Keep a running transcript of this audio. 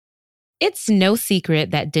It's no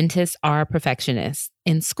secret that dentists are perfectionists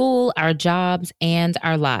in school, our jobs, and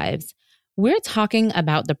our lives. We're talking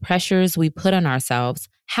about the pressures we put on ourselves,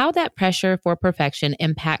 how that pressure for perfection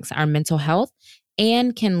impacts our mental health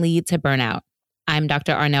and can lead to burnout. I'm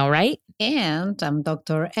Dr. Arnell Wright. And I'm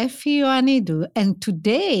Dr. Effie Ioannidou. And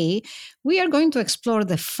today we are going to explore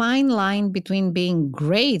the fine line between being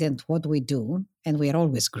great at what we do, and we are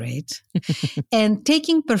always great, and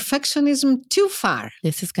taking perfectionism too far.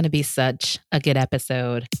 This is going to be such a good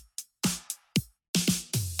episode.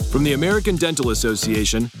 From the American Dental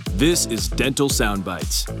Association, this is Dental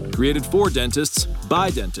Soundbites, created for dentists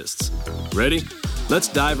by dentists. Ready? Let's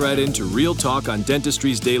dive right into real talk on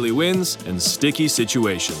dentistry's daily wins and sticky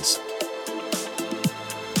situations.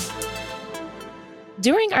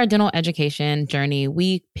 During our dental education journey,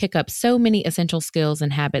 we pick up so many essential skills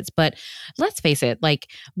and habits, but let's face it,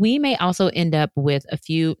 we may also end up with a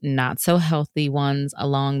few not so healthy ones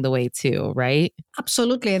along the way too, right?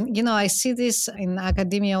 Absolutely. And, I see this in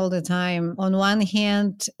academia all the time. On one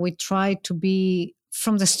hand, we try to be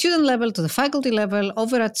from the student level to the faculty level,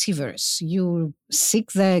 overachievers. You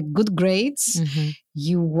seek the good grades. Mm-hmm.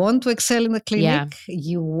 You want to excel in the clinic. Yeah.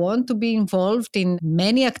 You want to be involved in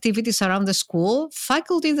many activities around the school.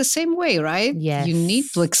 Faculty the same way, right? Yes. You need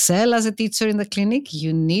to excel as a teacher in the clinic.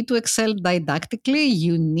 You need to excel didactically.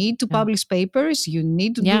 You need to publish papers. You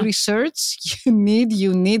need to do research. You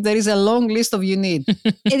need. There is a long list of you need.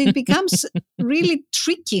 And it becomes really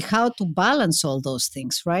tricky how to balance all those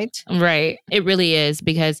things, right? Right. It really is,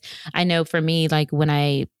 because I know for me, when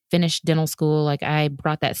I finished dental school, I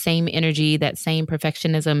brought that same energy, that same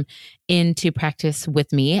perfectionism into practice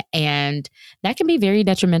with me. And that can be very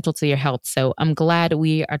detrimental to your health. So I'm glad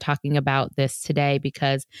we are talking about this today,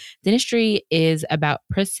 because dentistry is about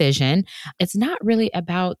precision. It's not really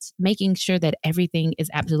about making sure that everything is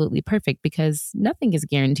absolutely perfect, because nothing is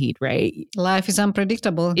guaranteed, right? Life is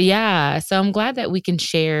unpredictable. Yeah. So I'm glad that we can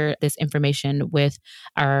share this information with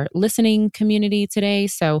our listening community today.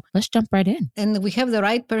 So let's jump right in. And we have the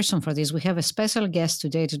right person for this. We have a special guest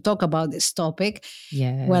today to talk about this topic.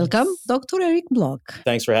 Yes. Welcome, Dr. Eric Block.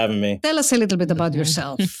 Thanks for having me. Tell us a little bit about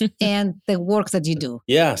yourself and the work that you do.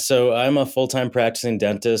 Yeah, so I'm a full-time practicing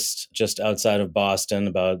dentist just outside of Boston,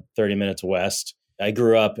 about 30 minutes west. I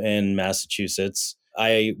grew up in Massachusetts.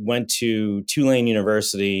 I went to Tulane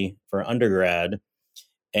University for undergrad,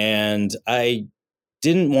 and I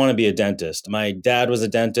didn't want to be a dentist. My dad was a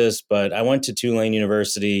dentist, but I went to Tulane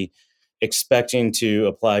University expecting to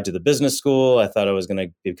apply to the business school. I thought I was going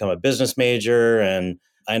to become a business major, and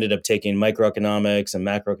I ended up taking microeconomics and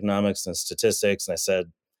macroeconomics and statistics. And I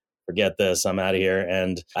said, forget this, I'm out of here.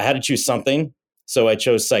 And I had to choose something. So I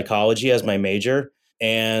chose psychology as my major.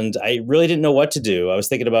 And I really didn't know what to do. I was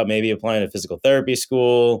thinking about maybe applying to physical therapy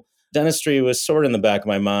school. Dentistry was sort of in the back of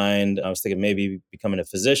my mind. I was thinking maybe becoming a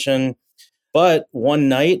physician. But one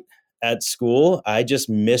night at school, I just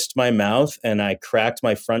missed my mouth and I cracked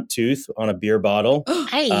my front tooth on a beer bottle,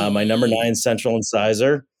 my number 9 central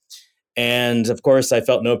incisor. And of course, I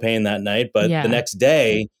felt no pain that night. But the next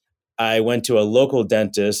day, I went to a local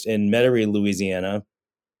dentist in Metairie, Louisiana.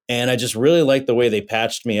 And I just really liked the way they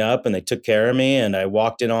patched me up and they took care of me. And I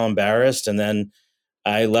walked in all embarrassed. And then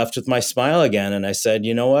I left with my smile again. And I said,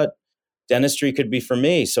 you know what? Dentistry could be for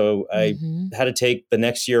me. So I had to take the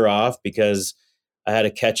next year off because I had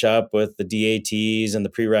to catch up with the DATs and the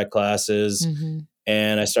prereq classes.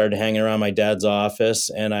 And I started hanging around my dad's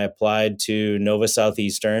office, and I applied to Nova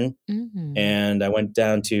Southeastern. And I went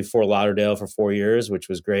down to Fort Lauderdale for 4 years, which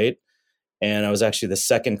was great. And I was actually the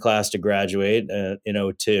second class to graduate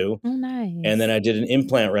in '02. Oh, nice. And then I did an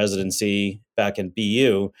implant residency back in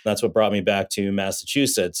BU. That's what brought me back to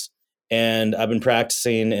Massachusetts. And I've been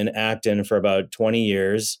practicing in Acton for about 20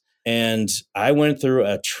 years. And I went through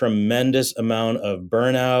a tremendous amount of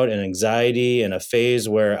burnout and anxiety and a phase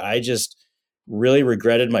where I just really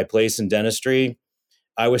regretted my place in dentistry.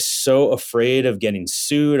 I was so afraid of getting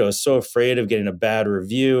sued. I was so afraid of getting a bad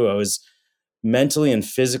review. I was mentally and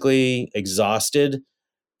physically exhausted.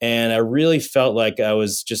 And I really felt like I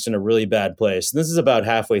was just in a really bad place. And this is about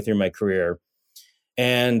halfway through my career.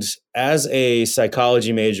 And as a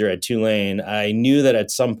psychology major at Tulane, I knew that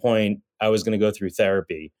at some point I was going to go through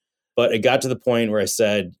therapy. But it got to the point where I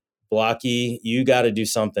said, Blocky, you got to do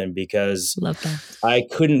something, because I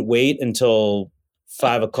couldn't wait until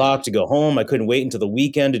 5 o'clock to go home. I couldn't wait until the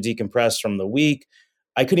weekend to decompress from the week.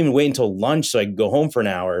 I couldn't even wait until lunch so I could go home for an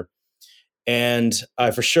hour. And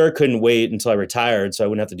I for sure couldn't wait until I retired so I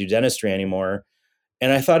wouldn't have to do dentistry anymore.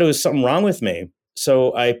 And I thought it was something wrong with me.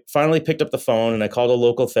 So I finally picked up the phone and I called a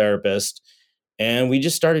local therapist, and we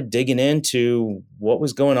just started digging into what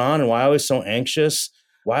was going on and why I was so anxious.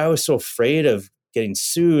 why I was so afraid of getting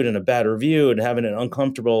sued and a bad review and having an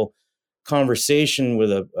uncomfortable conversation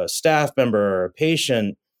with a staff member or a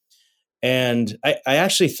patient. And I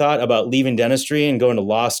actually thought about leaving dentistry and going to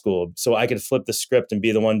law school so I could flip the script and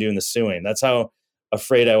be the one doing the suing. That's how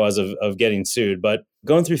afraid I was of getting sued. But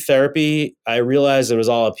going through therapy, I realized it was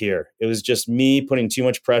all up here. It was just me putting too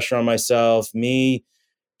much pressure on myself, me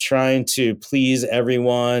trying to please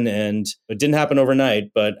everyone. And it didn't happen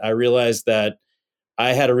overnight, but I realized that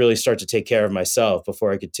I had to really start to take care of myself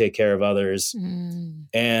before I could take care of others.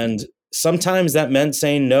 And sometimes that meant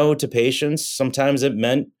saying no to patients. Sometimes it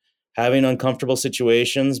meant having uncomfortable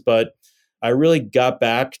situations, but I really got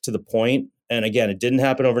back to the point. And again, it didn't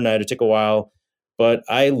happen overnight. It took a while, but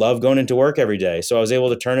I love going into work every day. So I was able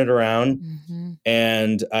to turn it around.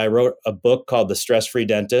 And I wrote a book called The Stress-Free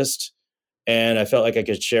Dentist. And I felt like I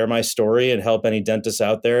could share my story and help any dentists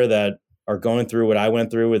out there that are going through what I went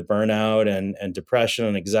through with burnout and depression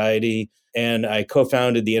and anxiety. And I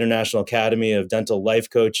co-founded the International Academy of Dental Life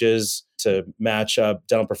Coaches to match up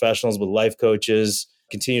dental professionals with life coaches,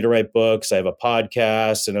 continue to write books. I have a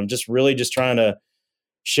podcast, and I'm just really just trying to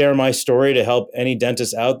share my story to help any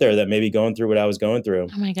dentist out there that may be going through what I was going through.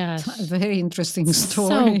 Oh my gosh. Very interesting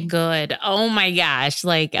story. So good. Oh my gosh.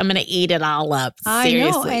 Like, I'm going to eat it all up.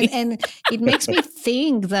 Seriously. I know. And it makes me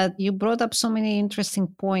think that you brought up so many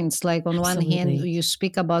interesting points. Like on one hand, you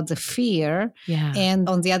speak about the fear. Yeah. And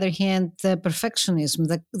on the other hand, the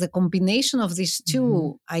perfectionism. The combination of these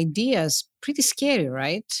two ideas, pretty scary,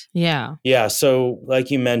 right? Yeah. Yeah. So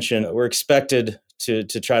like you mentioned, we're expected to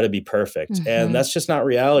try to be perfect. And that's just not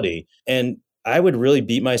reality. And I would really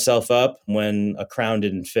beat myself up when a crown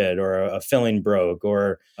didn't fit or a filling broke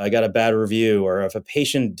or I got a bad review or if a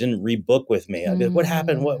patient didn't rebook with me. I'd be like, what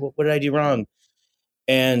happened? What did I do wrong?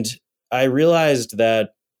 And I realized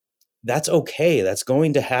that that's okay. That's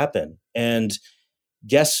going to happen. And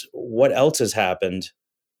guess what else has happened?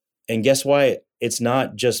 And guess why? It's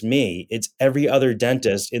not just me. It's every other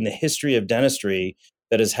dentist in the history of dentistry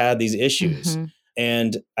that has had these issues.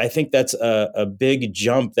 And I think that's a big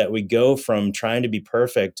jump that we go from trying to be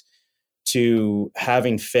perfect to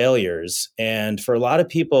having failures. And for a lot of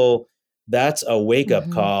people, that's a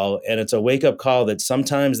wake-up call. And it's a wake-up call that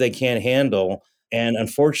sometimes they can't handle. And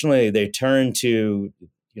unfortunately, they turn to,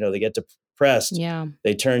 they get depressed. Yeah.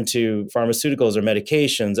 They turn to pharmaceuticals or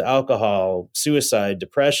medications, alcohol, suicide,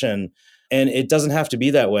 depression. And it doesn't have to be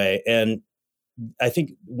that way. And I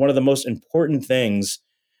think one of the most important things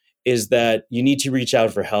is that you need to reach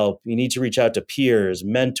out for help. You need to reach out to peers,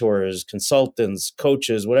 mentors, consultants,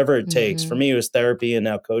 coaches, whatever it takes. For me, it was therapy and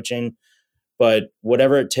now coaching, but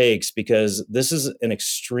whatever it takes, because this is an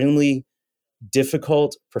extremely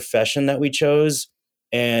difficult profession that we chose.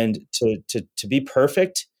 And to be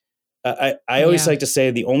perfect, I always like to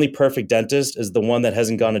say the only perfect dentist is the one that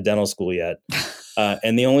hasn't gone to dental school yet.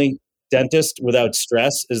 And the only dentist without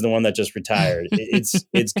stress is the one that just retired.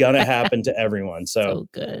 It's gonna happen to everyone. So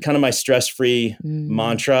kind of my stress-free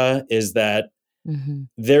mantra is that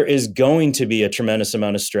there is going to be a tremendous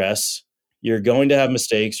amount of stress. You're going to have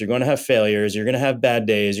mistakes. You're going to have failures. You're going to have bad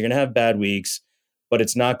days. You're going to have bad weeks, but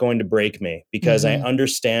it's not going to break me because I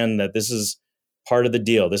understand that this is part of the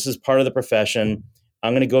deal. This is part of the profession.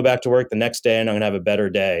 I'm going to go back to work the next day and I'm going to have a better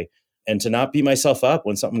day. And to not beat myself up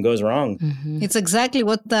when something goes wrong. It's exactly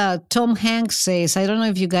what Tom Hanks says. I don't know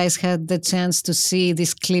if you guys had the chance to see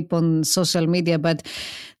this clip on social media, but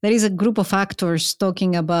there is a group of actors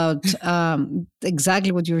talking about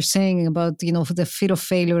exactly what you're saying about, the fear of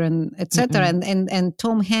failure and etc. And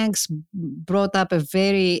Tom Hanks brought up a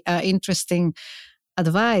very interesting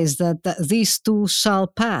advice that these too shall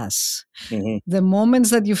pass. The moments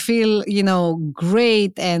that you feel,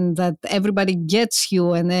 great and that everybody gets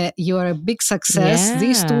you and you are a big success,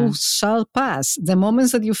 these too shall pass. The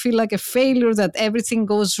moments that you feel like a failure, that everything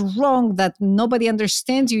goes wrong, that nobody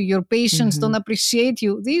understands you, your patients don't appreciate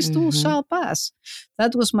you, these too shall pass.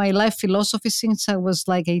 That was my life philosophy since I was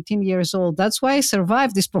like 18 years old. That's why I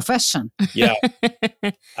survived this profession. Yeah.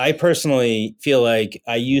 I personally feel like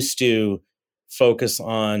I used to focus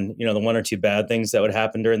on, the one or two bad things that would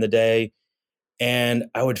happen during the day. And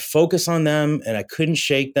I would focus on them and I couldn't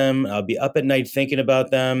shake them. I'll be up at night thinking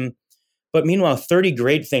about them. But meanwhile, 30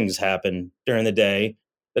 great things happen during the day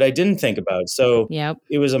that I didn't think about. So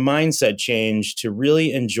it was a mindset change to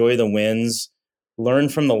really enjoy the wins, learn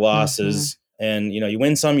from the losses. And, you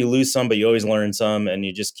win some, you lose some, but you always learn some and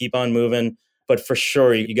you just keep on moving. But for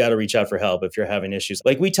sure, you got to reach out for help if you're having issues.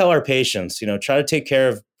 Like we tell our patients, try to take care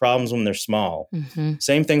of problems when they're small.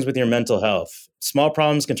 Same things with your mental health. Small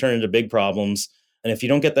problems can turn into big problems. And if you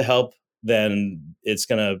don't get the help, then it's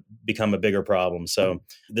going to become a bigger problem. So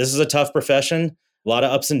this is a tough profession, A lot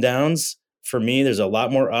of ups and downs. For me, there's a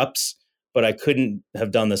lot more ups, but I couldn't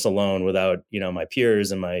have done this alone without, my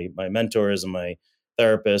peers and my mentors and my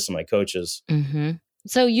therapists and my coaches. Mm-hmm.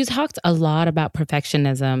 So you talked a lot about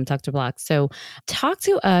perfectionism, Dr. Block. So talk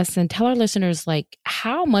to us and tell our listeners like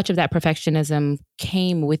how much of that perfectionism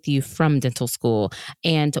came with you from dental school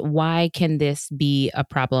and why can this be a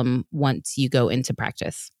problem once you go into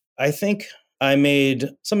practice? I think I made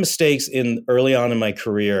some mistakes in early on in my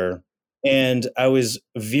career, and I was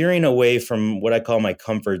veering away from what I call my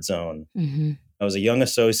comfort zone. Mm-hmm. I was a young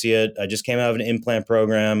associate. I just came out of an implant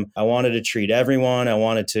program. I wanted to treat everyone. I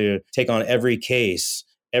wanted to take on every case,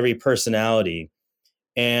 every personality.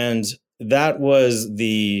 And that was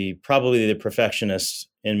probably the perfectionist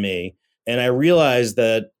in me. And I realized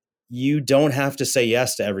that you don't have to say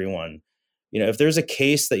yes to everyone. If there's a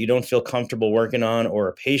case that you don't feel comfortable working on or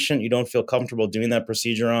a patient you don't feel comfortable doing that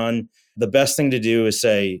procedure on, the best thing to do is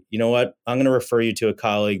say, you know what, I'm going to refer you to a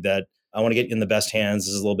colleague that I want to get in the best hands.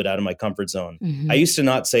 This is a little bit out of my comfort zone. I Mm-hmm. used to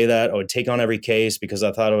not say that. I would take on every case because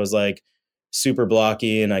I thought it was like super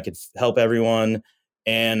blocky and I could help everyone.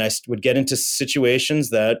 And I would get into situations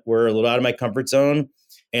that were a little out of my comfort zone.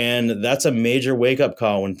 And that's a major wake up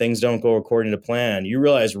call when things don't go according to plan. You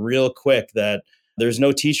realize real quick that there's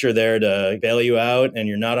no teacher there to bail you out and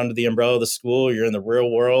you're not under the umbrella of the school. You're in the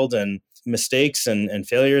real world and mistakes and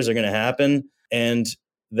failures are going to happen. And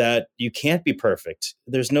that you can't be perfect.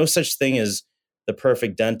 There's no such thing as the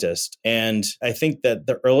perfect dentist. And I think that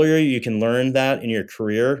the earlier you can learn that in your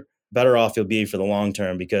career, better off you'll be for the long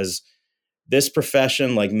term, because this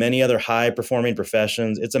profession, like many other high performing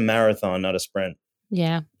professions, it's a marathon, not a sprint.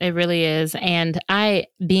 Yeah, it really is. And I,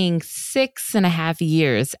 being 6.5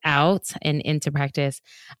 years out and into practice,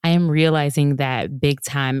 I am realizing that big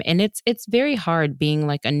time. And it's very hard being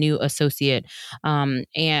like a new associate. And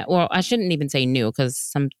well, I shouldn't even say new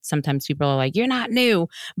because sometimes people are like, you're not new.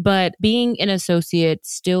 But being an associate,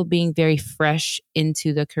 still being very fresh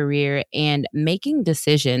into the career and making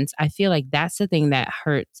decisions, I feel like that's the thing that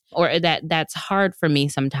hurts or that's hard for me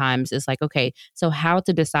sometimes. Is like, okay, so how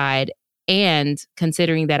to decide, and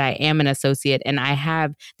considering that I am an associate and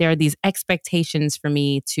there are these expectations for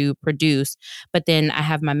me to produce, but then I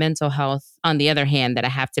have my mental health on the other hand that I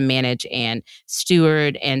have to manage and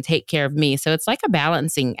steward and take care of me. So it's like a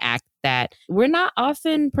balancing act that we're not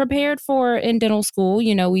often prepared for in dental school.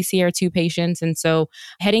 We see our two patients. And so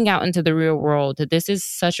heading out into the real world, this is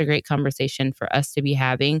such a great conversation for us to be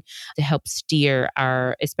having to help steer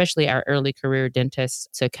especially our early career dentists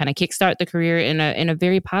to kind of kickstart the career in a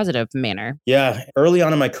very positive manner. Yeah. Early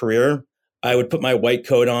on in my career, I would put my white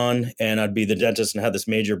coat on and I'd be the dentist and have this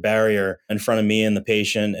major barrier in front of me and the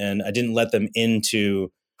patient. And I didn't let them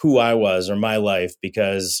into who I was or my life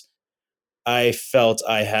because I felt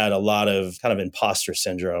I had a lot of kind of imposter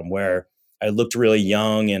syndrome where I looked really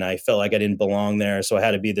young and I felt like I didn't belong there. So I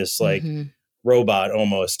had to be this like Mm-hmm. robot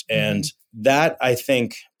almost. And that I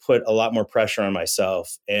think put a lot more pressure on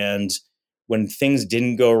myself. And when things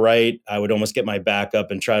didn't go right, I would almost get my back up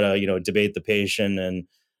and try to, debate the patient. And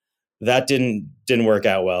that didn't work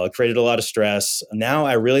out well. It created a lot of stress. Now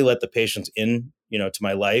I really let the patients in, to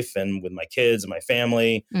my life and with my kids and my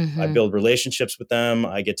family. I Mm-hmm. build relationships with them.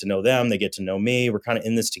 I get to know them. They get to know me. We're kind of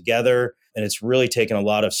in this together. And it's really taken a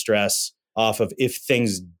lot of stress off of if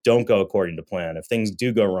things don't go according to plan, if things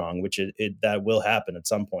do go wrong, which that will happen at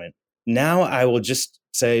some point. Now I will just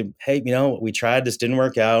say, hey, we tried, this didn't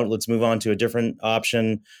work out. Let's move on to a different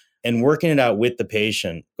option. And working it out with the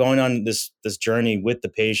patient, going on this journey with the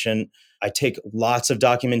patient. I take lots of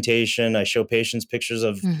documentation. I show patients pictures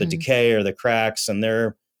of the decay or the cracks, and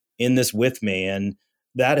they're in this with me. And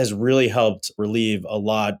that has really helped relieve a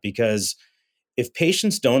lot, because if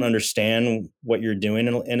patients don't understand what you're doing,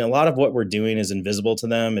 and a lot of what we're doing is invisible to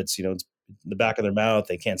them, it's the back of their mouth,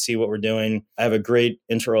 they can't see what we're doing. I have a great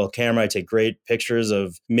intraoral camera. I take great pictures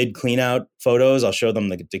of mid clean out photos. I'll show them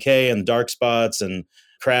the decay and the dark spots and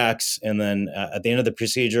cracks. And then at the end of the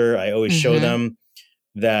procedure, I always show them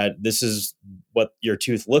that this is what your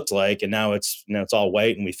tooth looked like. And now it's all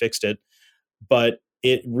white and we fixed it. But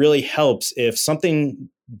it really helps if something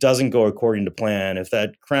doesn't go according to plan, if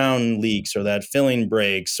that crown leaks or that filling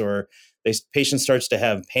breaks or the patient starts to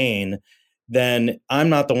have pain, then I'm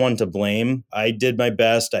not the one to blame. I did my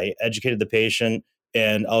best. I educated the patient,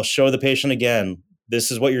 and I'll show the patient again,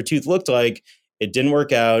 this is what your tooth looked like. It didn't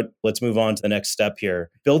work out. Let's move on to the next step here.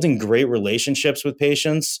 Building great relationships with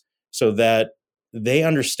patients so that they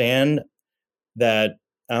understand that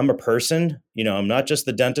I'm a person. I'm not just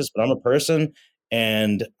the dentist, but I'm a person,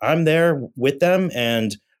 and I'm there with them,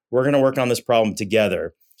 and we're going to work on this problem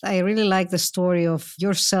together. I really like the story of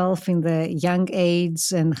yourself in the young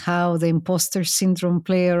age and how the imposter syndrome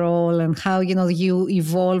play a role and how, you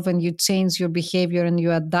evolve and you change your behavior and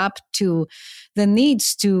you adapt to the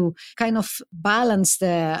needs to kind of balance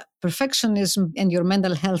the perfectionism and your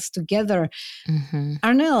mental health together. Mm-hmm.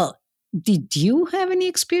 Arnel, did you have any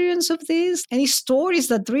experience of this? Any stories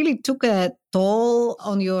that really took a toll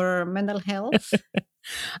on your mental health?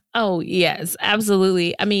 Oh, yes,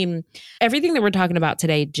 absolutely. I mean, everything that we're talking about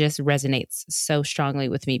today just resonates so strongly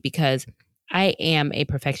with me because I am a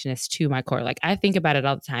perfectionist to my core. Like, I think about it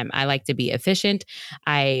all the time. I like to be efficient.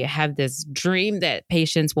 I have this dream that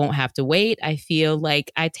patients won't have to wait. I feel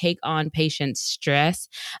like I take on patients' stress,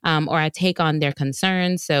 or I take on their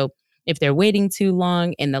concerns. So if they're waiting too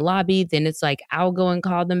long in the lobby, then it's like I'll go and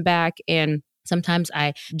call them back. And sometimes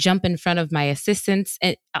I jump in front of my assistants.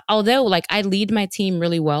 And although like I lead my team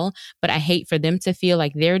really well, but I hate for them to feel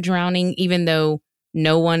like they're drowning, even though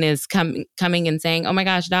no one is coming and saying, oh my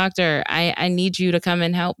gosh, doctor, I need you to come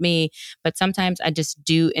and help me. But sometimes I just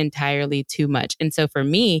do entirely too much. And so for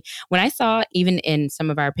me, when I saw even in some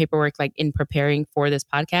of our paperwork, like in preparing for this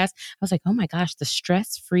podcast, I was like, oh my gosh, the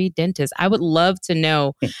stress-free dentist. I would love to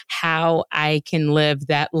know how I can live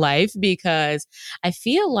that life, because I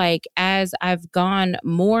feel like as I've gone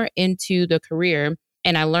more into the career,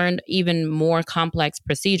 and I learned even more complex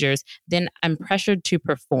procedures, then I'm pressured to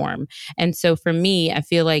perform. And so for me, I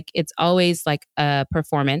feel like it's always like a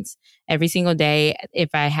performance every single day. If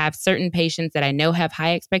I have certain patients that I know have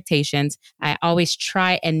high expectations, I always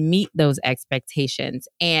try and meet those expectations.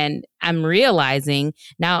 And I'm realizing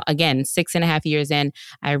now, again, 6.5 years in,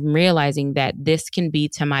 I'm realizing that this can be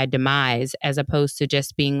to my demise, as opposed to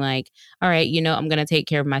just being like, all right, I'm going to take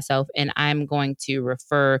care of myself and I'm going to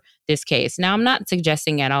refer this case. Now, I'm not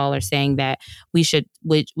suggesting at all or saying that we should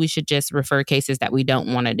just refer cases that we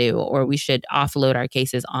don't want to do, or we should offload our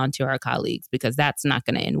cases onto our colleagues, because that's not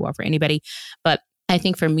going to end well for anybody. But I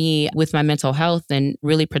think for me, with my mental health and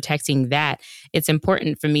really protecting that, it's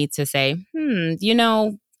important for me to say,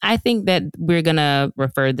 I think that we're going to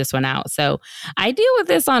refer this one out. So I deal with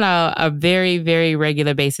this on a very, very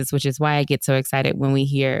regular basis, which is why I get so excited when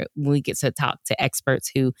we get to talk to experts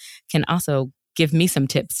who can also give me some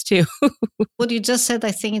tips too. What you just said,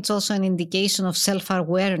 I think it's also an indication of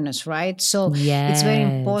self-awareness, right? So it's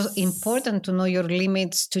very Yes. important to know your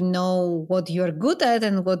limits, to know what you're good at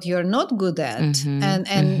and what you're not good at,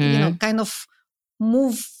 and kind of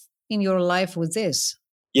move in your life with this.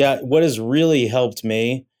 Yeah, what has really helped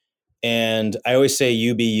me, and I always say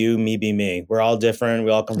you be you, me be me. We're all different.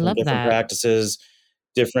 We all come from Love different that. practices,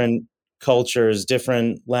 different cultures,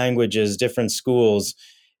 different languages, different schools.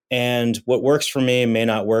 And what works for me may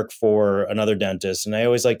not work for another dentist. And I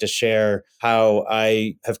always like to share how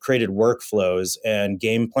I have created workflows and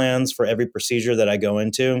game plans for every procedure that I go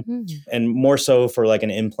into, and more so for like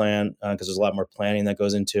an implant, because there's a lot more planning that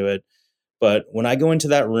goes into it. But when I go into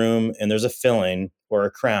that room and there's a filling or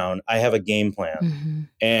a crown, I have a game plan.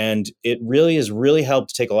 And it really has really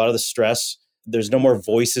helped take a lot of the stress. There's no more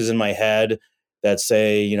voices in my head that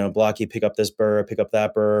say, Blocky, pick up this burr, pick up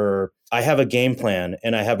that burr. I have a game plan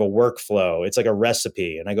and I have a workflow. It's like a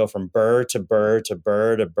recipe. And I go from burr to burr to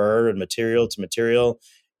burr to burr and material to material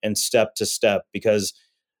and step to step, because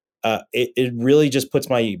it really just puts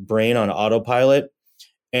my brain on autopilot.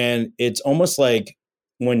 And it's almost like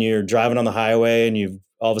when you're driving on the highway and you've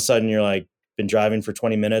all of a sudden you're like been driving for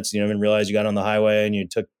 20 minutes, you don't even realize you got on the highway and you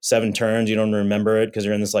took 7 turns. You don't remember it because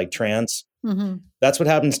you're in this like trance. That's what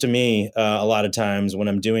happens to me a lot of times when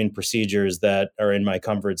I'm doing procedures that are in my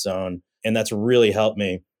comfort zone. And that's really helped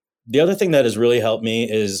me. The other thing that has really helped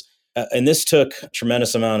me is, and this took a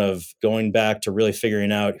tremendous amount of going back to really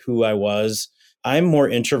figuring out who I was. I'm more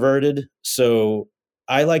introverted. So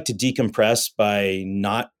I like to decompress by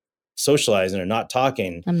not socializing or not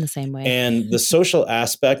talking. I'm the same way. And the social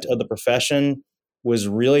aspect of the profession was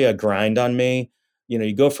really a grind on me.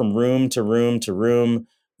 You go from room to room to room.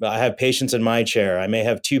 I have patients in my chair. I may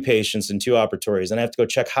have 2 patients in 2 operatories, and I have to go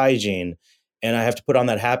check hygiene, and I have to put on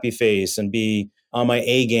that happy face and be on my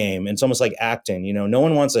A game. And it's almost like acting. No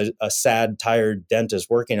one wants a sad, tired dentist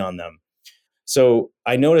working on them. So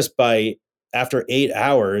I noticed after 8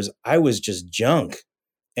 hours, I was just junk.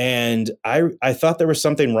 And I thought there was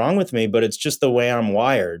something wrong with me, but it's just the way I'm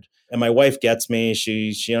wired. And my wife gets me.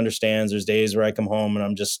 She understands there's days where I come home and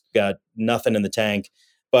I'm just got nothing in the tank.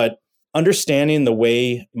 But understanding the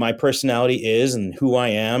way my personality is and who I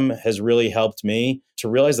am has really helped me to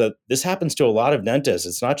realize that this happens to a lot of dentists.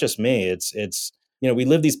 It's not just me. It's we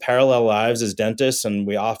live these parallel lives as dentists, and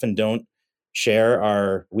we often don't share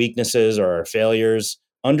our weaknesses or our failures.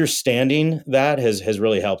 understanding that has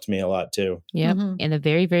really helped me a lot too. Yep. In the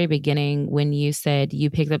very, very beginning, when you said you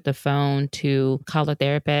picked up the phone to call a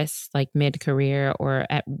therapist, like mid-career or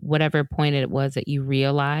at whatever point it was that you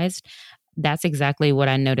realized, that's exactly what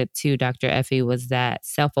I noted too, Dr. Effie, was that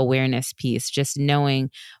self-awareness piece, just knowing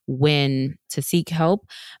when to seek help.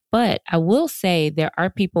 But I will say there are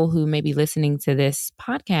people who may be listening to this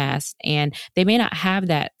podcast and they may not have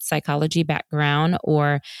that psychology background,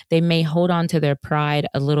 or they may hold on to their pride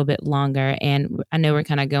a little bit longer. And I know we're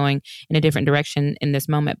kind of going in a different direction in this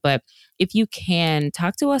moment, but if you can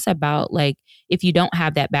talk to us about, like, if you don't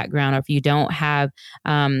have that background, or if you don't have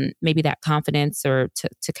maybe that confidence or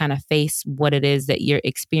to kind of face what it is that you're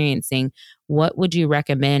experiencing, what would you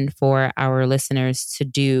recommend for our listeners to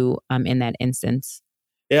do in that instance?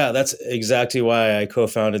 Yeah, that's exactly why I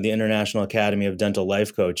co-founded the International Academy of Dental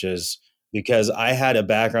Life Coaches, because I had a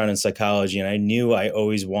background in psychology and I knew I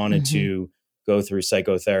always wanted to go through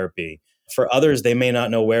psychotherapy. For others, they may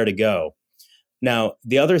not know where to go. Now,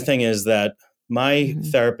 the other thing is that my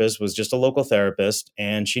therapist was just a local therapist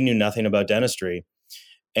and she knew nothing about dentistry.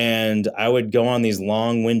 And I would go on these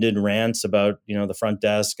long-winded rants about, the front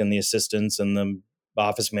desk and the assistants and the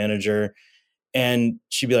office manager. And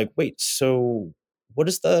she'd be like, wait, so what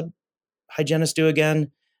does the hygienist do again?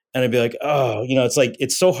 And I'd be like, oh,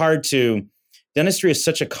 it's so hard dentistry is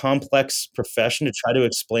such a complex profession to try to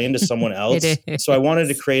explain to someone else. So I wanted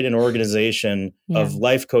to create an organization of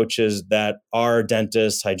life coaches that are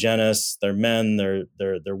dentists, hygienists, they're men,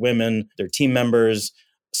 they're women, they're team members,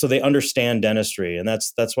 so they understand dentistry. And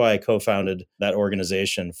that's why I co-founded that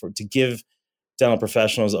organization, to give dental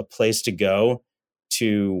professionals a place to go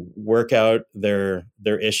to work out their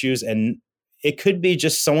issues. And it could be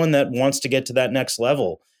just someone that wants to get to that next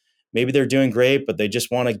level. Maybe they're doing great, but they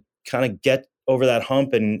just want to kind of get over that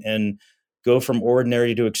hump and go from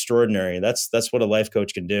ordinary to extraordinary. That's what a life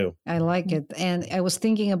coach can do. I like it. And I was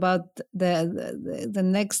thinking about the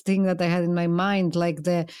next thing that I had in my mind, like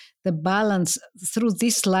the balance. Through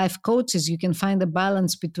these life coaches, you can find a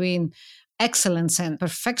balance between excellence and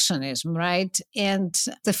perfectionism, right? And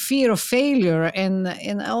the fear of failure, and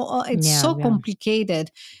it's so complicated.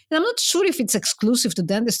 And I'm not sure if it's exclusive to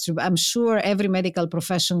dentistry, but I'm sure every medical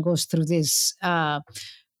profession goes through this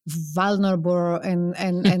vulnerable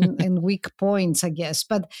and weak points, I guess.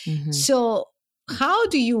 But so how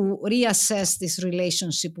do you reassess this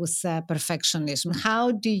relationship with perfectionism? How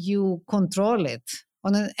do you control it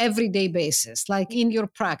on an everyday basis, like in your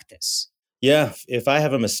practice? Yeah, if I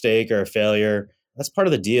have a mistake or a failure, that's part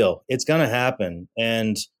of the deal. It's going to happen.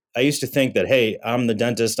 And I used to think that, hey, I'm the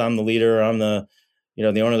dentist, I'm the leader, I'm the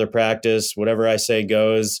owner of the practice, whatever I say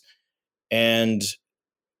goes. And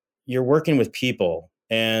you're working with people,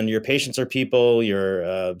 and your patients are people,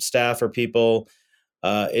 your staff are people.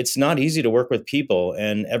 It's not easy to work with people,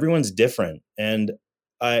 and everyone's different. And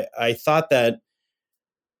I thought that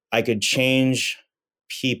I could change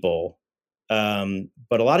people,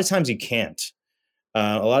 but a lot of times you can't.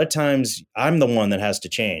 A lot of times I'm the one that has to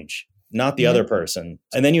change, not the other person.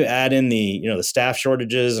 And then you add in the staff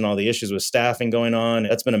shortages and all the issues with staffing going on.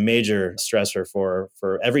 That's been a major stressor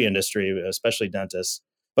for every industry, especially dentists.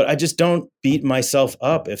 But I just don't beat myself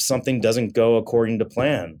up if something doesn't go according to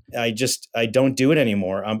plan. I don't do it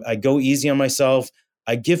anymore. I go easy on myself.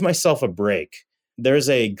 I give myself a break. There's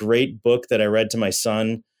a great book that I read to my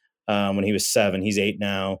son when he was 7. He's 8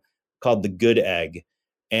 now, called The Good Egg.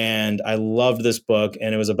 And I loved this book.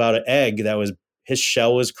 And it was about an egg his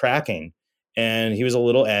shell was cracking. And he was a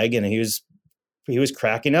little egg, and he was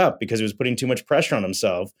cracking up because he was putting too much pressure on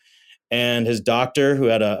himself. And his doctor, who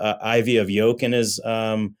had a IV of yolk in his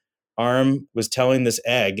arm, was telling this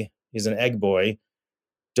egg, he's an egg boy,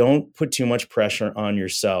 don't put too much pressure on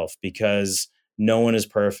yourself because no one is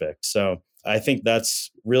perfect. So I think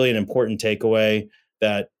that's really an important takeaway,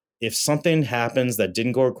 that if something happens that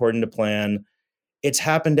didn't go according to plan, it's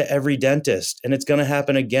happened to every dentist, and it's going to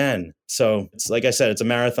happen again. So it's, like I said, it's a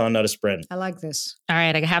marathon, not a sprint. I like this. All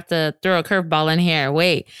right, I have to throw a curveball in here.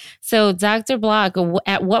 Wait, so Dr. Block,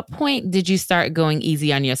 at what point did you start going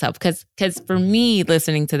easy on yourself? Because for me,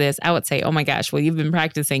 listening to this, I would say, oh my gosh, well, you've been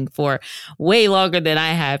practicing for way longer than I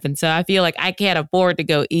have. And so I feel like I can't afford to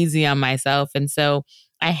go easy on myself. And so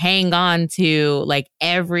I hang on to like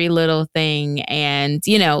every little thing. And,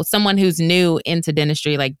 someone who's new into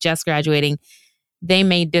dentistry, like just graduating, they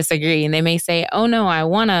may disagree and they may say, oh no, I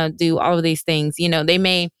want to do all of these things. They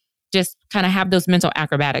may just kind of have those mental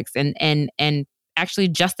acrobatics and actually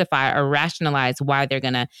justify or rationalize why they're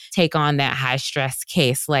going to take on that high stress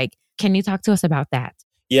case. Like, can you talk to us about that?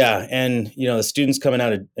 Yeah. And, the students coming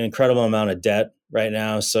out of an incredible amount of debt right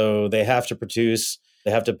now. So they have to produce,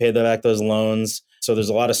 they have to pay back those loans. So there's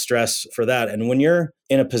a lot of stress for that. And when you're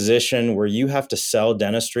in a position where you have to sell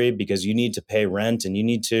dentistry because you need to pay rent and you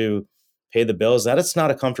need to pay the bills, that it's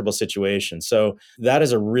not a comfortable situation. So that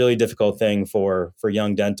is a really difficult thing for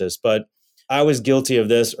young dentists. But I was guilty of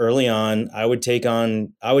this early on. I would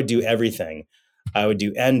do everything. I would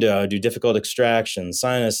do endo, I would do difficult extractions,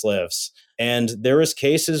 sinus lifts. And there was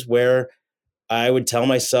cases where I would tell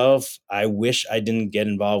myself, I wish I didn't get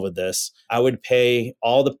involved with this. I would pay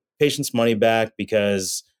all the patient's money back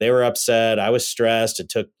because they were upset. I was stressed. It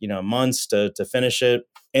took, months to finish it.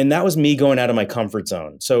 And that was me going out of my comfort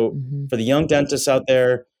zone. So for the young dentists out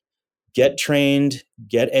there, get trained,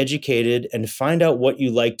 get educated, and find out what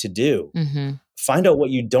you like to do. Find out what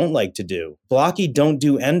you don't like to do. Blocky, don't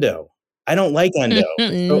do endo. I don't like endo.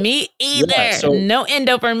 Me either. Yeah, so no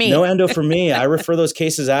endo for me. No endo for me. I refer those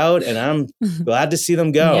cases out and I'm glad to see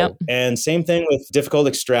them go. Yep. And same thing with difficult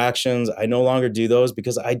extractions. I no longer do those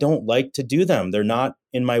because I don't like to do them. They're not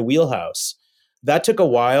in my wheelhouse. That took a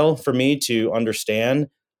while for me to understand.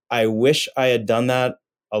 I wish I had done that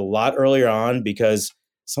a lot earlier on because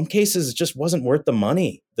some cases it just wasn't worth the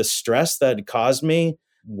money. The stress that it caused me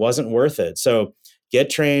wasn't worth it. So get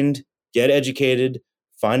trained, get educated,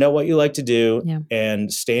 find out what you like to do,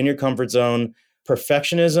 and stay in your comfort zone.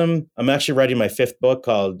 Perfectionism. I'm actually writing my 5th book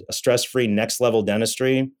called Stress-Free Next Level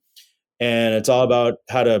Dentistry. And it's all about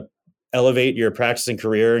how to elevate your practicing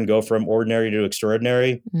career and go from ordinary to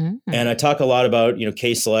extraordinary. And I talk a lot about,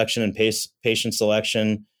 case selection and patient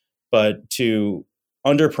selection, but to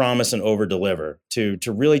under-promise and over-deliver, to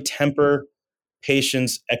really temper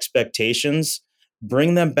patients' expectations,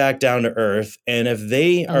 bring them back down to earth. And if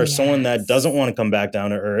they are someone that doesn't want to come back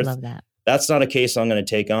down to earth, that's not a case I'm going to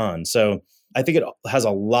take on. So I think it has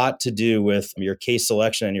a lot to do with your case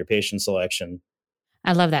selection and your patient selection.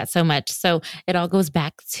 I love that so much. So it all goes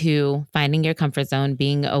back to finding your comfort zone,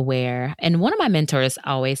 being aware. And one of my mentors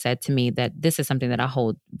always said to me that this is something that I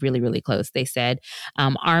hold really, really close. They said,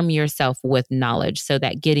 arm yourself with knowledge. So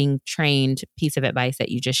that getting trained piece of advice that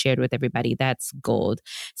you just shared with everybody, that's gold.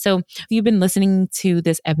 So if you've been listening to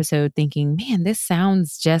this episode thinking, man, this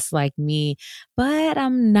sounds just like me, but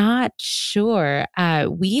I'm not sure.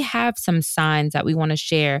 We have some signs that we want to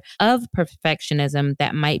share of perfectionism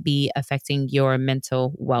that might be affecting your mental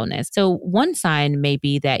wellness. So one sign may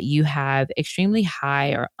be that you have extremely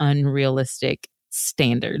high or unrealistic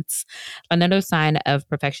standards. Another sign of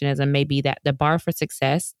perfectionism may be that the bar for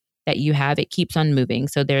success that you have, it keeps on moving.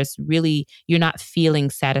 So you're not feeling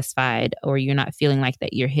satisfied, or you're not feeling like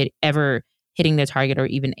that you're hitting the target or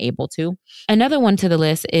even able to. Another one to the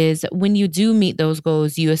list is when you do meet those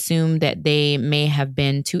goals, you assume that they may have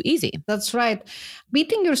been too easy. That's right.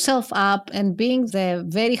 Beating yourself up and being the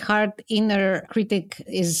very hard inner critic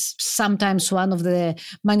is sometimes one of the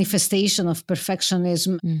manifestation of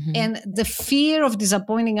perfectionism. And the fear of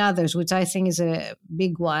disappointing others, which I think is a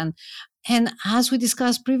big one. And as we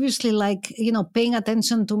discussed previously, paying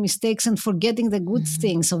attention to mistakes and forgetting the good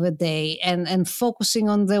things of the day and focusing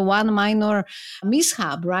on the one minor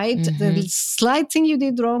mishap, right? The slight thing you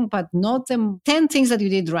did wrong, but not the 10 things that you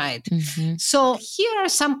did right. So here are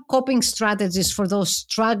some coping strategies for those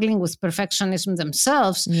struggling with perfectionism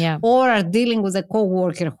themselves or are dealing with a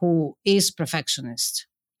coworker who is perfectionist.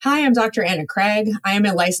 Hi, I'm Dr. Anna Craig. I am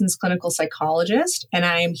a licensed clinical psychologist, and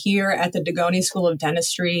I am here at the Dagoni School of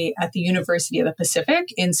Dentistry at the University of the Pacific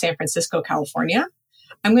in San Francisco, California.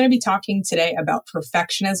 I'm going to be talking today about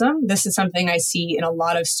perfectionism. This is something I see in a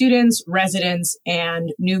lot of students, residents,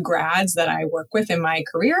 and new grads that I work with in my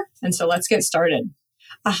career. And so let's get started.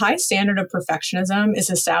 A high standard of perfectionism is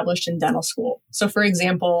established in dental school. So for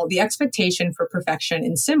example, the expectation for perfection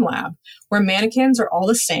in SimLab, where mannequins are all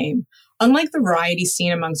the same, unlike the variety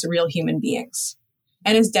seen amongst real human beings.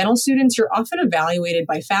 And as dental students, you're often evaluated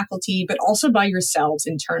by faculty, but also by yourselves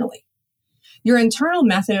internally. Your internal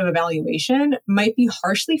method of evaluation might be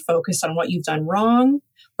harshly focused on what you've done wrong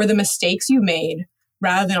or the mistakes you made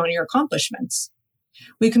rather than on your accomplishments.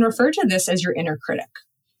 We can refer to this as your inner critic.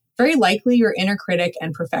 Very likely your inner critic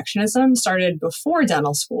and perfectionism started before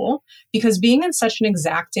dental school because being in such an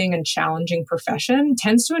exacting and challenging profession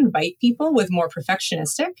tends to invite people with more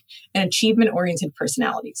perfectionistic and achievement-oriented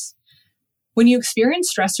personalities. When you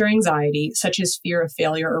experience stress or anxiety, such as fear of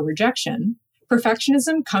failure or rejection,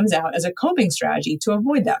 perfectionism comes out as a coping strategy to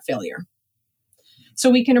avoid that failure.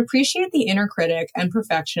 So we can appreciate the inner critic and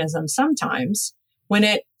perfectionism sometimes when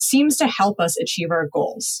it seems to help us achieve our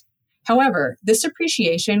goals. However, this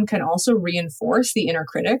appreciation can also reinforce the inner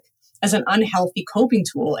critic as an unhealthy coping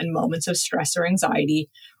tool in moments of stress or anxiety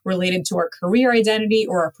related to our career identity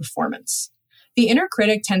or our performance. The inner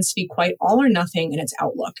critic tends to be quite all or nothing in its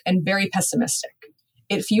outlook and very pessimistic.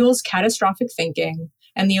 It fuels catastrophic thinking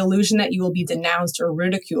and the illusion that you will be denounced or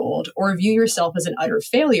ridiculed or view yourself as an utter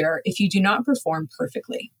failure if you do not perform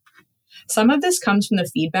perfectly. Some of this comes from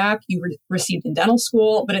the feedback you received in dental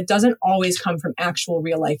school, but it doesn't always come from actual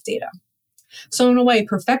real-life data. So in a way,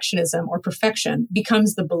 perfectionism or perfection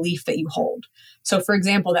becomes the belief that you hold. So for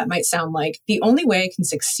example, that might sound like the only way I can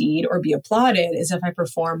succeed or be applauded is if I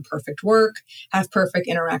perform perfect work, have perfect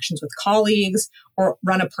interactions with colleagues, or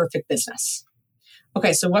run a perfect business.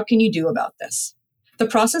 Okay, so what can you do about this? The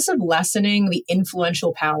process of lessening the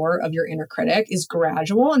influential power of your inner critic is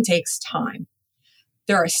gradual and takes time.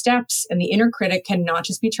 There are steps, and the inner critic cannot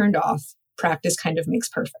just be turned off. Practice kind of makes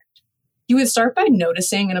perfect. You would start by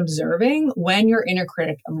noticing and observing when your inner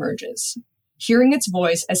critic emerges, hearing its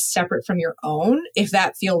voice as separate from your own, if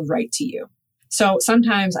that feels right to you. So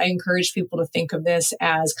sometimes I encourage people to think of this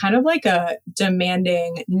as kind of like a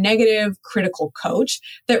demanding, negative, critical coach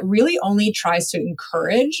that really only tries to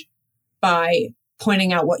encourage by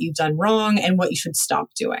pointing out what you've done wrong and what you should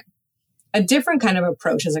stop doing. A different kind of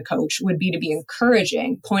approach as a coach would be to be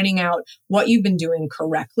encouraging, pointing out what you've been doing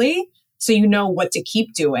correctly so you know what to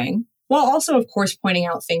keep doing, while also, of course, pointing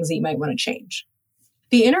out things that you might want to change.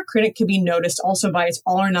 The inner critic can be noticed also by its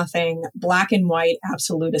all or nothing, black and white,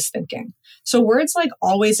 absolutist thinking. So words like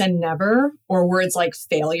always and never, or words like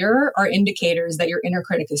failure, are indicators that your inner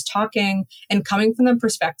critic is talking and coming from the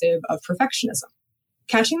perspective of perfectionism.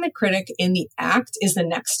 Catching the critic in the act is the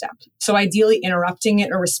next step. So ideally, interrupting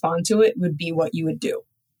it or respond to it would be what you would do.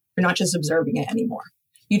 You're not just observing it anymore.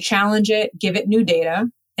 You challenge it, give it new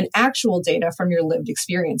data, and actual data from your lived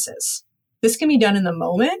experiences. This can be done in the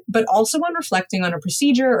moment, but also when reflecting on a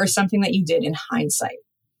procedure or something that you did in hindsight.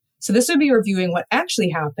 So this would be reviewing what actually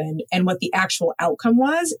happened and what the actual outcome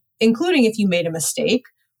was, including if you made a mistake.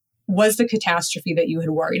 Was the catastrophe that you had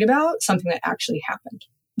worried about something that actually happened?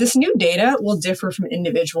 This new data will differ from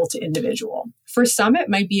individual to individual. For some, it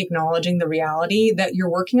might be acknowledging the reality that you're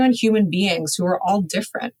working on human beings who are all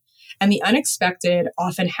different. And the unexpected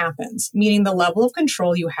often happens, meaning the level of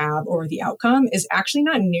control you have over the outcome is actually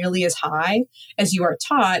not nearly as high as you are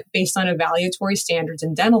taught based on evaluatory standards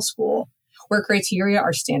in dental school, where criteria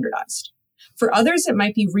are standardized. For others, it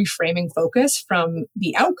might be reframing focus from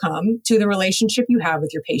the outcome to the relationship you have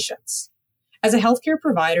with your patients. As a healthcare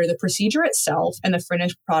provider, the procedure itself and the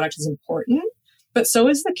finished product is important, but so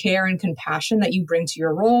is the care and compassion that you bring to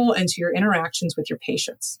your role and to your interactions with your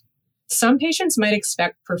patients. Some patients might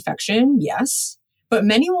expect perfection, yes, but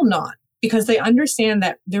many will not because they understand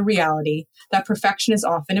that the reality that perfection is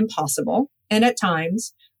often impossible and at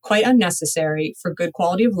times quite unnecessary for good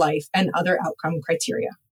quality of life and other outcome criteria.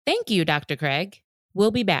 Thank you, Dr. Craig.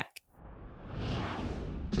 We'll be back.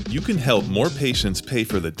 You can help more patients pay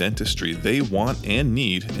for the dentistry they want and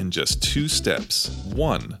need in just 2 steps.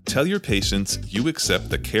 1. Tell your patients you accept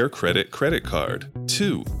the Care Credit credit card.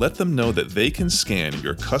 2. Let them know that they can scan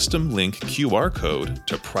your custom link QR code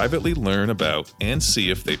to privately learn about and see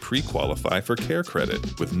if they pre-qualify for Care Credit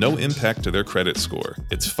with no impact to their credit score.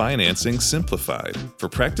 It's financing simplified. For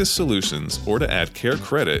Practice Solutions or to add Care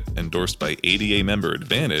Credit endorsed by ADA Member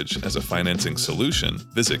Advantage as a financing solution,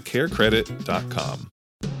 visit carecredit.com.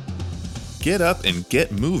 Get up and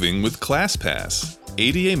get moving with ClassPass.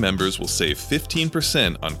 ADA members will save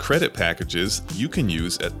 15% on credit packages you can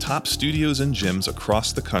use at top studios and gyms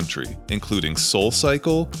across the country, including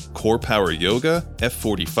SoulCycle, Core Power Yoga,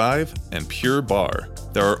 F45, and Pure Barre.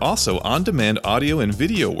 There are also on-demand audio and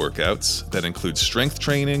video workouts that include strength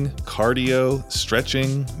training, cardio,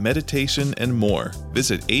 stretching, meditation, and more.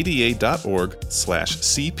 Visit ada.org/CP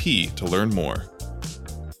to learn more.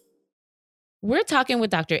 We're talking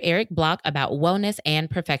with Dr. Eric Block about wellness and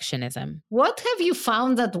perfectionism. What have you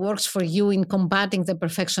found that works for you in combating the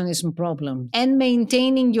perfectionism problem and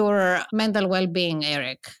maintaining your mental well-being,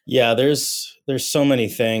 Eric? Yeah, there's so many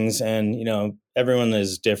things, and everyone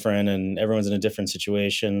is different and everyone's in a different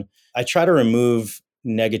situation. I try to remove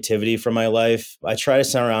negativity from my life. I try to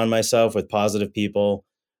surround myself with positive people.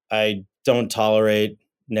 I don't tolerate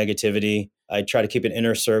negativity. I try to keep an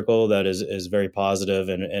inner circle that is very positive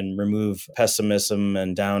and remove pessimism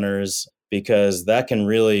and downers because that can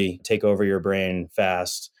really take over your brain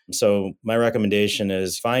fast. So my recommendation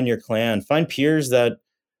is find your clan, find peers that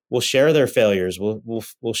will share their failures,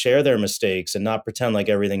 will share their mistakes and not pretend like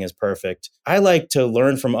everything is perfect. I like to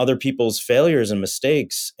learn from other people's failures and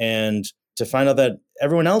mistakes and to find out that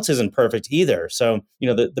everyone else isn't perfect either. So,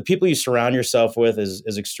 the people you surround yourself with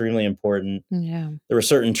is extremely important. Yeah. There were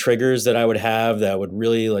certain triggers that I would have that would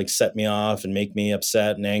really set me off and make me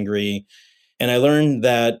upset and angry. And I learned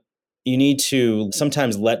that you need to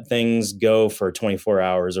sometimes let things go for 24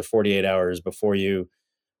 hours or 48 hours before you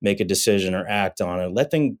make a decision or act on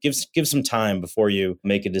it. Give some time before you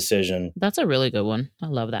make a decision. That's a really good one. I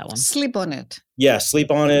love that one. Sleep on it. Yeah, sleep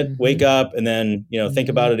on it, wake up, and then, think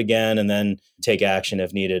about it again, and then take action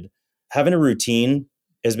if needed. Having a routine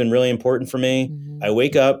has been really important for me. I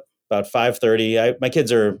wake up about 5:30. My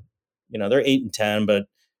kids are, they're 8 and 10, but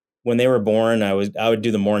when they were born, I would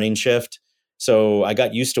do the morning shift. So I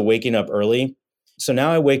got used to waking up early. So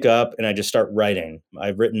now I wake up and I just start writing.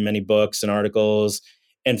 I've written many books and articles.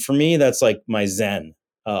 And for me, that's like my zen.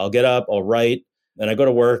 I'll get up, I'll write, then I go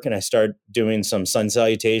to work and I start doing some sun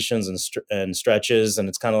salutations and stretches. And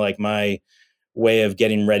it's kind of like my way of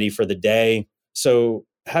getting ready for the day. So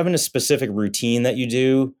having a specific routine that you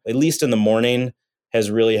do, at least in the morning,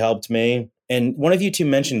 has really helped me. And one of you two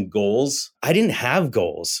mentioned goals. I didn't have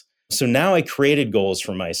goals. So now I created goals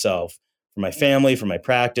for myself, for my family, for my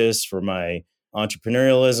practice, for my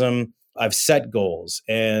entrepreneurialism. I've set goals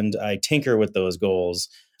and I tinker with those goals.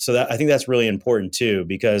 So I think that's really important too,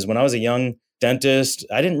 because when I was a young dentist,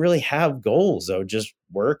 I didn't really have goals. I would just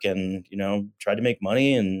work and, try to make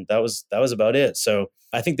money. And that was about it. So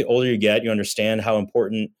I think the older you get, you understand how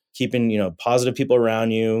important keeping, positive people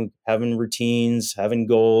around you, having routines, having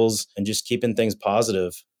goals, and just keeping things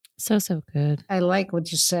positive. So good. I like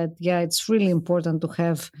what you said. Yeah, it's really important to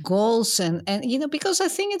have goals and because I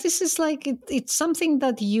think this is like it's something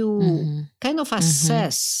that you kind of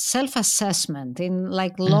assess, self-assessment in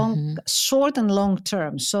like short and long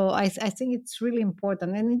term. So I think it's really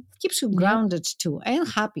important and it keeps you grounded too and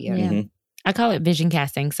happier. Yeah. I call it vision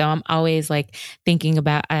casting. So I'm always like thinking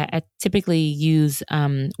about, I typically use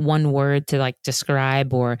one word to like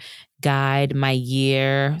describe or guide my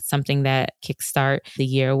year, something that kickstart the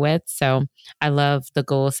year with. So I love the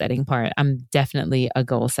goal setting part. I'm definitely a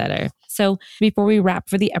goal setter. So before we wrap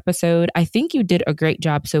for the episode, I think you did a great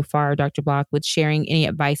job so far, Dr. Block, with sharing any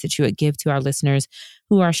advice that you would give to our listeners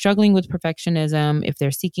who are struggling with perfectionism, if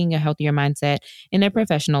they're seeking a healthier mindset in their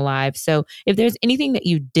professional lives. So if there's anything that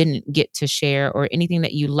you didn't get to share or anything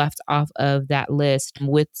that you left off of that list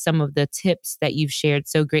with some of the tips that you've shared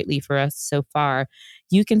so greatly for us so far,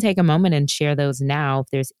 you can take a moment and share those now. If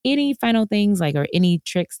there's any final things or any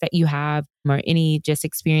tricks that you have or any just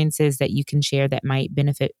experiences that you can share that might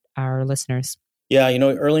benefit our listeners. Yeah,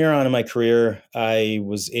 earlier on in my career, I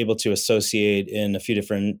was able to associate in a few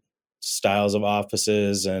different styles of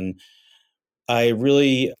offices, and I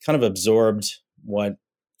really kind of absorbed what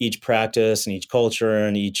each practice and each culture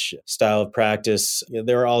and each style of practice,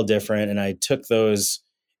 they're all different. And I took those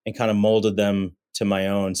and kind of molded them to my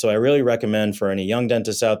own. So I really recommend for any young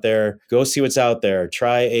dentists out there, go see what's out there.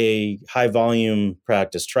 Try a high volume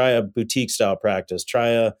practice, try a boutique style practice, try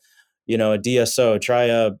a DSO, try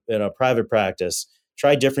a private practice,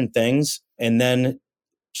 try different things, and then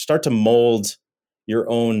start to mold your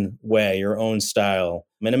own way, your own style.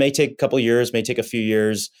 I mean, it may take a couple of years, may take a few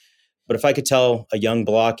years, but if I could tell a young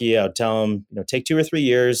Blocky, I would tell him, take 2 or 3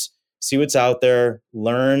 years, see what's out there,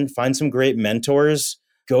 learn, find some great mentors,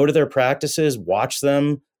 go to their practices, watch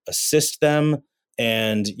them, assist them,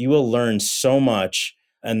 and you will learn so much.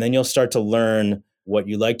 And then you'll start to learn what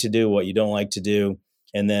you like to do, what you don't like to do,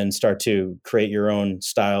 and then start to create your own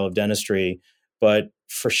style of dentistry. But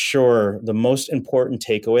for sure, the most important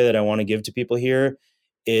takeaway that I want to give to people here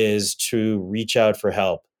is to reach out for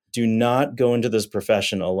help. Do not go into this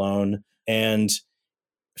profession alone. And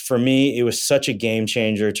for me, it was such a game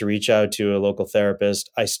changer to reach out to a local therapist.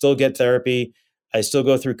 I still get therapy. I still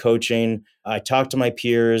go through coaching. I talk to my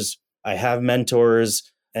peers. I have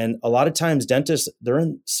mentors. And a lot of times dentists, they're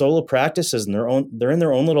in solo practices and they're in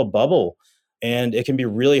their own little bubble. And it can be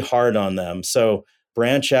really hard on them. So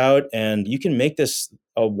branch out and you can make this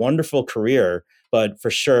a wonderful career. But for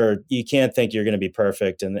sure, you can't think you're going to be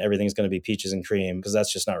perfect and everything's going to be peaches and cream, because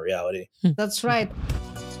that's just not reality. That's right.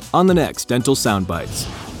 On the next Dental Soundbites.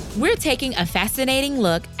 We're taking a fascinating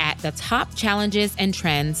look at the top challenges and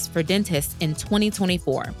trends for dentists in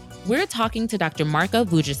 2024. We're talking to Dr. Marko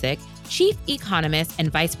Vujicic, Chief Economist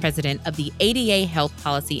and Vice President of the ADA Health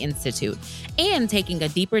Policy Institute, and taking a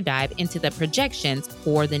deeper dive into the projections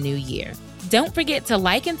for the new year. Don't forget to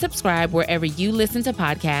like and subscribe wherever you listen to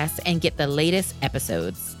podcasts and get the latest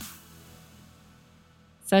episodes.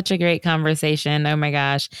 Such a great conversation. Oh my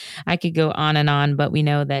gosh. I could go on, but we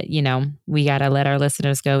know that, we got to let our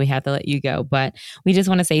listeners go. We have to let you go. But we just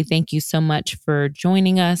want to say thank you so much for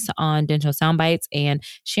joining us on Dental Soundbites and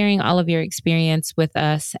sharing all of your experience with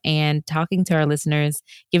us and talking to our listeners,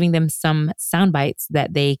 giving them some sound bites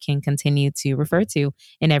that they can continue to refer to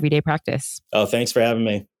in everyday practice. Oh, thanks for having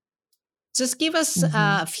me. Just give us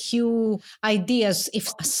a few ideas.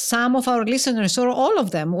 If some of our listeners or all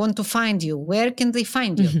of them want to find you, where can they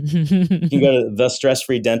find you? You can go to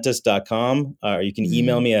thestressfreedentist.com, or you can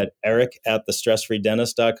email me at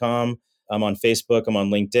eric@thestressfreedentist.com. I'm on Facebook. I'm on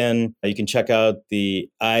LinkedIn. You can check out the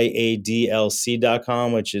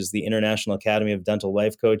IADLC.com, which is the International Academy of Dental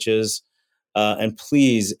Life Coaches. And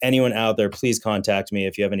please, anyone out there, please contact me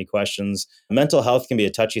if you have any questions. Mental health can be a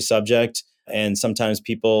touchy subject, and sometimes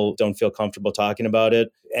people don't feel comfortable talking about it.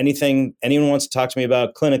 Anything anyone wants to talk to me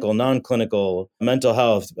about, clinical, non-clinical, mental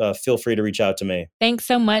health, feel free to reach out to me. Thanks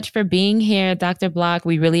so much for being here, Dr. Block.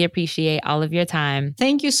 We really appreciate all of your time.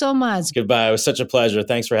 Thank you so much. Goodbye. It was such a pleasure.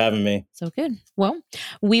 Thanks for having me. So good. Well,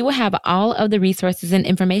 we will have all of the resources and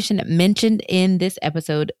information mentioned in this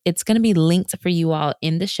episode. It's going to be linked for you all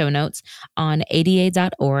in the show notes on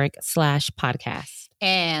ada.org/podcast.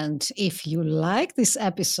 And if you like this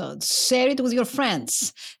episode, share it with your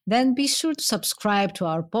friends. Then be sure to subscribe to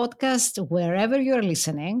our podcast wherever you're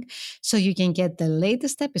listening so you can get the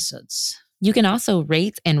latest episodes. You can also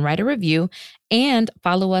rate and write a review and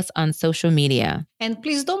follow us on social media. And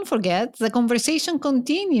please don't forget, the conversation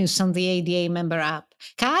continues on the ADA member app.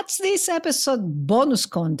 Catch this episode bonus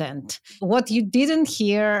content, what you didn't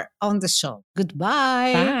hear on the show.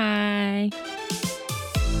 Goodbye. Bye.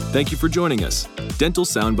 Thank you for joining us. Dental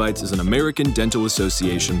Soundbites is an American Dental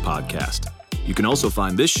Association podcast. You can also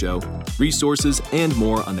find this show, resources, and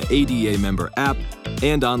more on the ADA member app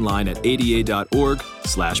and online at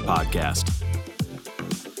ada.org/podcast.